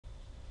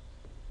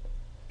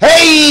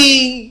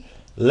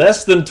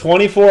Less than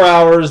 24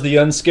 hours, the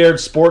Unscared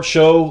Sports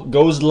Show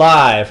goes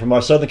live from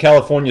our Southern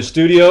California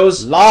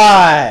studios.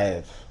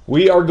 Live!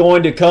 We are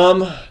going to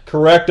come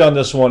correct on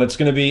this one. It's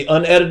going to be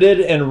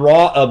unedited and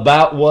raw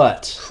about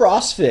what?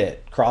 CrossFit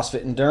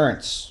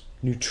endurance,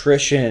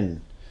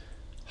 nutrition,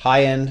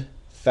 high-end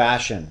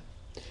fashion.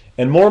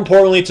 And more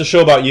importantly, it's a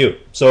show about you.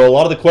 So a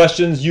lot of the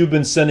questions you've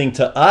been sending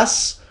to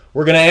us,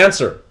 we're going to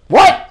answer.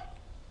 What?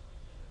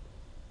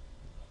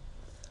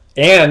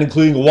 And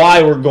including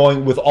why we're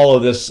going with all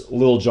of this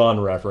Lil Jon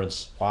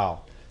reference.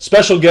 Wow.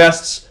 Special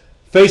guests,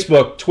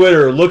 Facebook,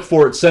 Twitter, look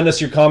for it. Send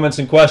us your comments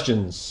and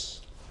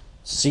questions.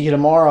 See you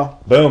tomorrow.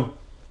 Boom.